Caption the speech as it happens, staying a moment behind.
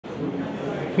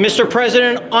Mr.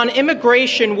 President, on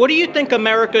immigration, what do you think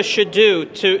America should do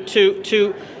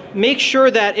to make sure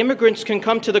that immigrants can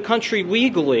come to the country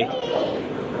legally?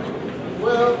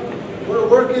 Well, we're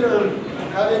working on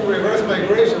having reverse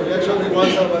migration. We actually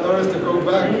want Salvadorans to go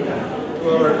back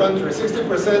to our country.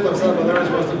 60% of Salvadorans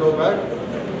want to go back.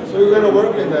 So we're going to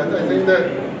work in that. I think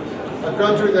that a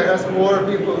country that has more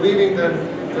people leaving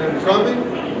than coming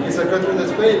is a country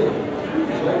that's failing.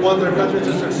 So we want our country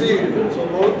to succeed. So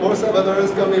more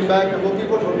Salvadorans coming back and more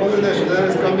people from other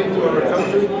nationalities coming to our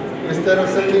country instead of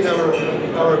sending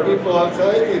our people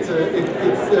outside. It's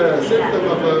a symptom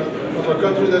of a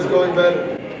country that's going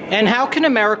better. And how can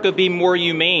America be more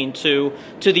humane to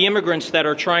the immigrants that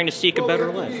are trying to seek a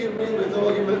better life? We have to be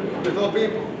humane with all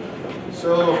people.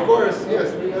 So of course,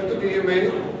 yes, we have to be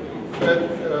humane. But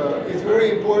it's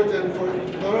very important for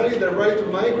not only the right to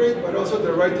migrate, but also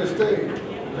the right to stay.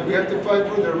 And we have to fight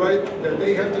for the right that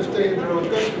they have to stay in their own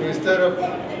country instead of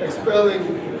expelling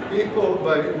people from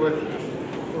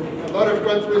a lot of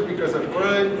countries because of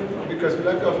crime, because of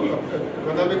lack of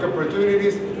economic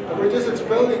opportunities. And we're just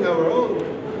expelling our own,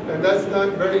 and that's not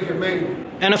very humane.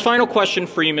 And a final question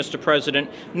for you, Mr. President.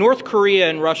 North Korea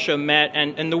and Russia met,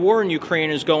 and the war in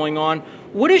Ukraine is going on.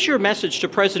 What is your message to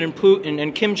President Putin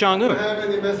and Kim Jong-un? I don't have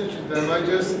any message to them.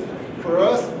 For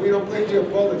us, we don't play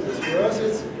geopolitics. For us,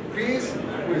 it's peace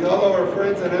with all our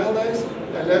friends and allies,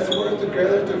 and let's work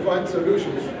together to find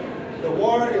solutions. The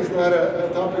war is not a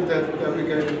topic that we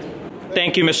get into.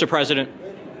 Thank you, Mr. President.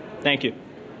 Thank you.